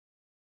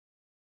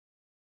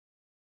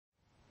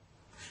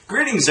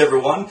Greetings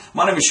everyone,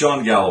 my name is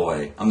Shawn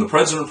Galloway. I'm the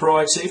president of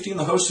ProAct Safety and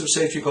the host of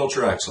Safety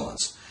Culture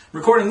Excellence. I'm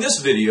recording this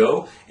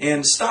video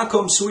in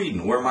Stockholm,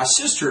 Sweden, where my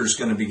sister is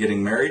going to be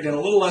getting married in a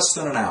little less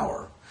than an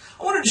hour.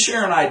 I wanted to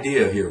share an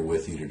idea here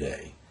with you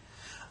today.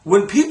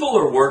 When people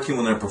are working,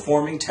 when they're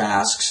performing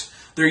tasks,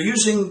 they're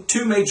using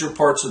two major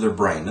parts of their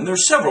brain. And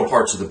there's several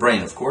parts of the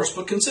brain, of course,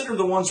 but consider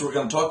the ones we're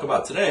going to talk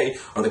about today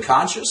are the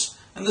conscious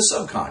and the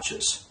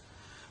subconscious.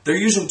 They're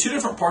using two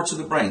different parts of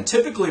the brain.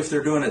 Typically, if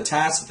they're doing a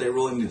task that they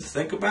really need to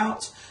think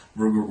about,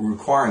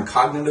 requiring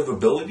cognitive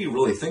ability to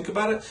really think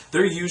about it,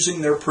 they're using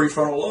their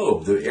prefrontal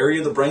lobe, the area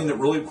of the brain that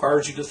really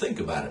requires you to think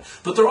about it.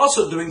 But they're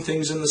also doing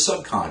things in the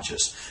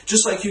subconscious.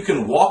 Just like you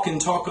can walk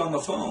and talk on the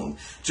phone.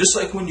 Just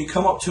like when you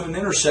come up to an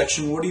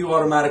intersection, what do you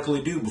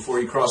automatically do before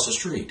you cross the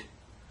street?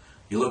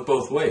 You look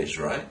both ways,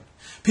 right?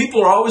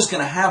 People are always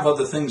going to have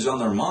other things on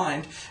their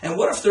mind. And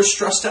what if they're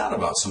stressed out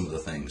about some of the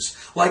things?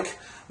 Like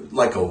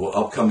an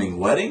upcoming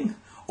wedding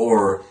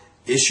or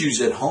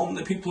issues at home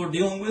that people are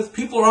dealing with.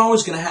 People are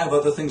always going to have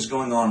other things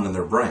going on in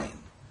their brain.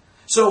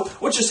 So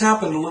what just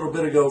happened a little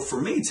bit ago for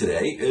me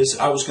today is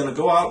I was going to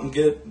go out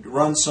and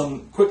run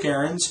some quick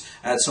errands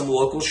at some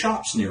local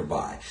shops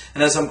nearby.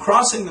 And as I'm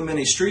crossing the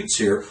many streets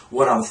here,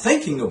 what I'm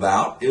thinking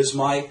about is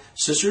my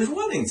sister's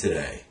wedding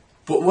today.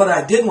 But what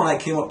I did when I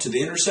came up to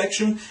the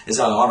intersection is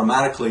I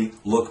automatically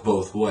look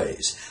both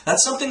ways.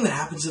 That's something that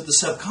happens at the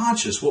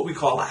subconscious, what we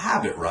call a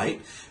habit,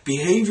 right?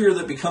 Behavior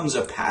that becomes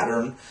a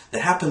pattern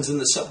that happens in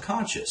the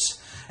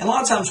subconscious. And a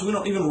lot of times we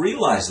don't even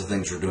realize the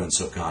things we're doing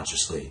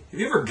subconsciously. Have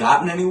you ever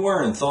gotten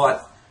anywhere and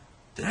thought,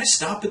 did I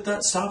stop at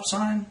that stop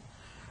sign?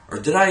 Or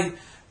did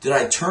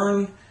I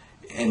turn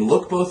and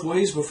look both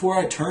ways before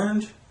I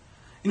turned?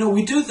 You know,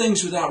 we do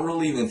things without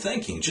really even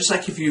thinking. Just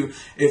like if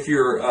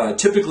you're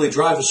typically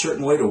drive a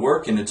certain way to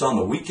work and it's on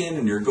the weekend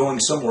and you're going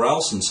somewhere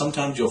else, and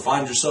sometimes you'll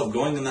find yourself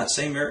going in that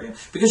same area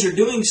because you're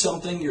doing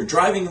something, you're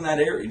driving in that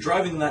area,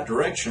 driving in that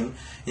direction,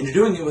 and you're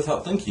doing it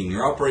without thinking.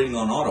 You're operating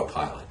on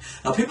autopilot.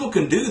 Now, people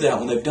can do that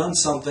when they've done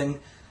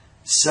something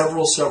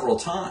several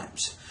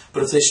times.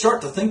 But if they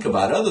start to think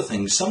about other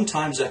things,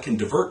 sometimes that can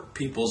divert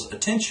people's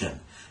attention.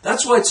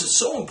 That's why it's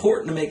so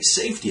important to make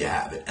safety a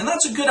habit. And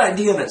that's a good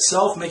idea in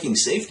itself, making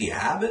safety a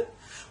habit.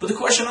 But the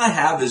question I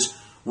have is,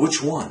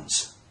 which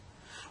ones?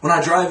 When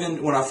I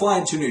fly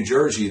into New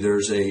Jersey,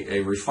 there's a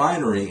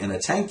refinery and a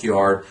tank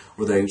yard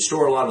where they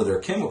store a lot of their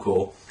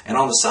chemical. And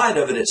on the side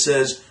of it, it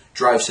says,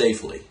 drive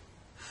safely.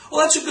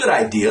 Well, that's a good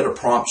idea to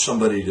prompt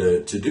somebody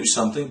to do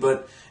something.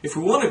 But if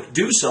we want to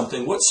do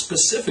something, what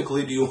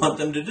specifically do you want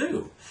them to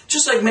do?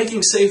 Just like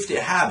making safety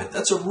a habit.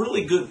 That's a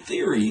really good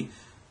theory.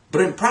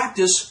 But in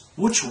practice,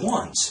 which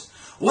ones?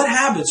 What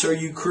habits are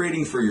you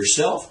creating for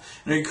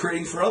yourself and are you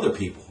creating for other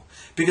people?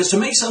 Because to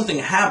make something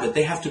a habit,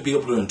 they have to be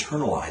able to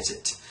internalize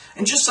it.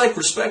 And just like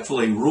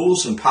respectfully,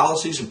 rules and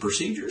policies and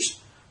procedures,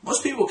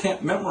 most people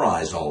can't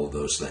memorize all of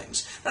those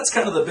things. That's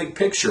kind of the big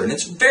picture, and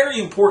it's very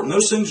important.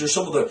 Those things are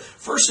some of the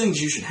first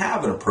things you should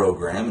have in a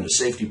program, in a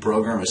safety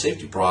program, a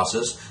safety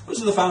process.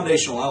 Those are the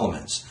foundational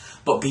elements.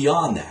 But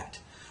beyond that,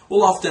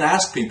 we'll often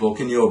ask people,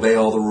 can you obey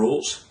all the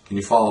rules? Can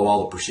you follow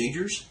all the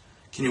procedures?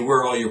 Can you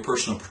wear all your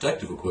personal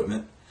protective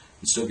equipment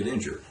and still get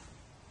injured?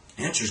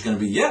 The answer is going to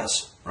be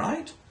yes,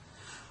 right?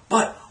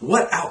 But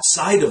what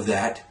outside of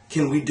that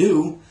can we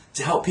do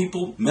to help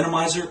people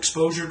minimize their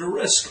exposure to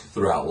risk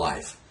throughout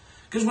life?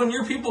 Because when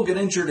your people get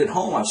injured at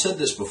home, I've said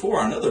this before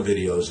on other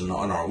videos and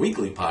on our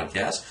weekly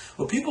podcast,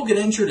 when people get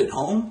injured at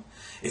home,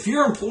 if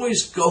your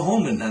employees go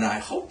home, and I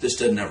hope this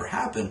doesn't ever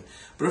happen,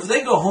 but if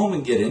they go home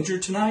and get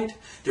injured tonight,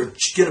 they're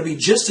going to be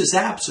just as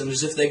absent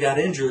as if they got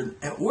injured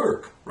at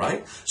work,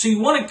 right? So you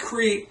want to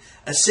create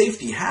a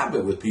safety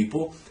habit with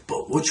people,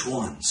 but which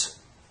ones?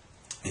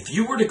 If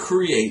you were to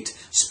create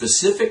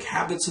specific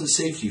habits and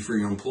safety for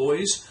your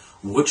employees,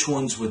 which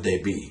ones would they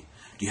be?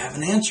 Do you have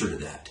an answer to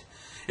that?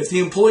 If the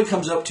employee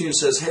comes up to you and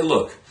says, hey,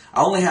 look,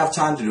 I only have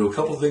time to do a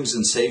couple things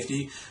in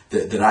safety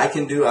that I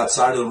can do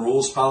outside of the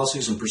rules,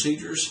 policies, and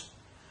procedures,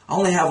 I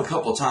only have a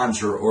couple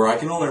times, or I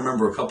can only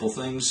remember a couple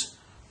things.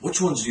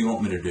 Which ones do you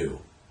want me to do?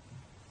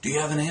 Do you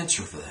have an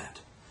answer for that?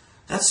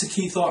 That's the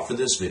key thought for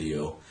this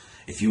video.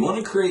 If you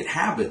want to create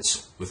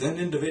habits within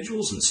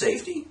individuals and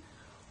safety,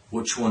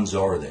 which ones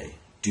are they?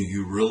 Do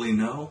you really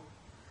know?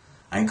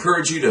 I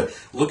encourage you to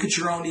look at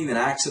your own even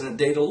accident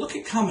data, look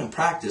at common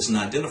practice and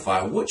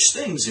identify which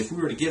things, if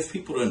we were to give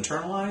people to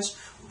internalize,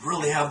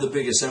 really have the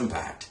biggest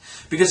impact.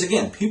 Because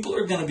again, people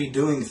are going to be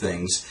doing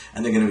things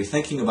and they're going to be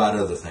thinking about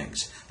other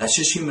things. That's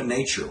just human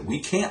nature. We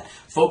can't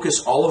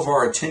focus all of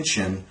our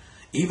attention,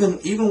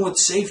 even with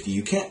safety.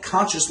 You can't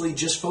consciously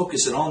just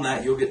focus it on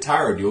that. You'll get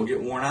tired, you'll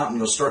get worn out, and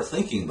you'll start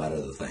thinking about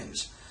other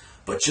things.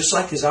 But just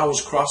like as I was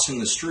crossing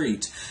the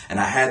street and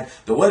I had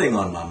the wedding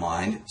on my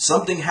mind,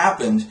 something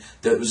happened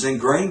that was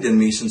ingrained in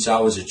me since I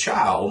was a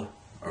child,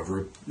 of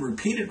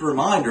repeated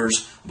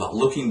reminders about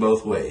looking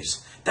both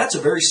ways. That's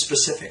a very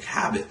specific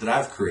habit that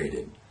I've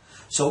created.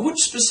 So which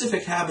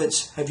specific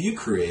habits have you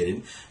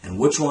created, and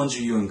which ones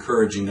are you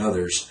encouraging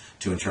others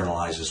to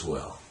internalize as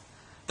well?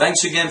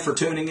 Thanks again for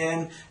tuning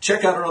in.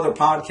 Check out our other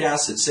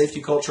podcasts at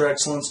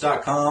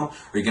safetycultureexcellence.com,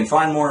 or you can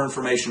find more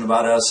information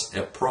about us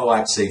at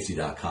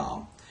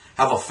proactsafety.com.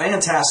 Have a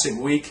fantastic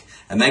week,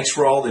 and thanks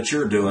for all that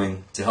you're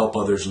doing to help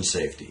others in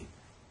safety.